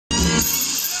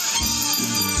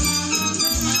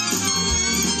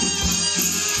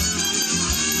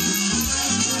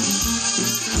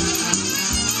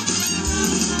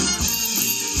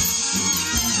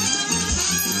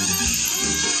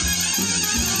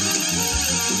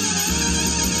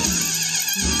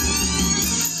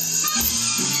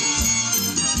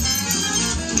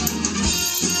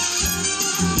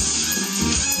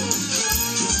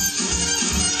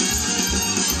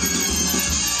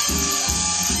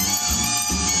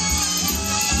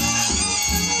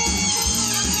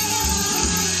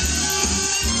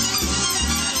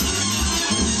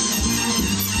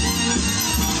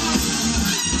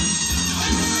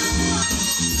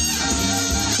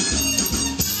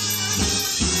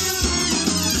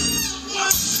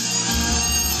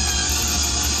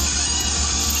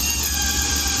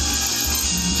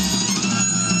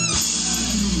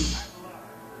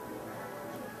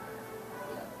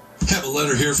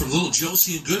hear from little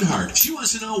Josie in Goodhart. She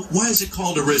wants to know, why is it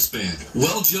called a wristband?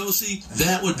 Well, Josie,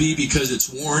 that would be because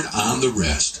it's worn on the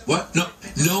wrist. What? No,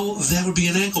 that would be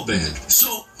an ankle band.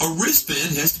 So a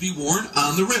wristband has to be worn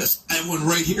on the wrist. I have one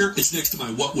right here. It's next to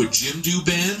my What Would Jim Do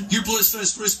band. Your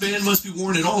Blissfest wristband must be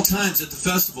worn at all times at the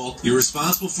festival. You're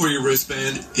responsible for your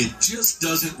wristband. It just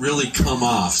doesn't really come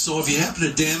off. So if you happen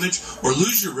to damage or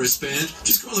lose your wristband,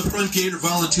 just go to the front gate or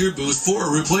volunteer booth for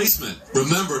a replacement.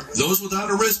 Remember, those without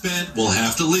a wristband will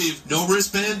have to leave. No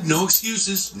wristband, no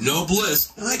excuses, no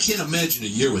Bliss. And I can't imagine a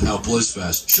year without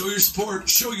Blissfest. Show your support,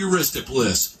 show your wrist at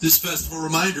Bliss. This festival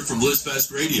reminder from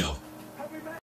Blissfest Radio.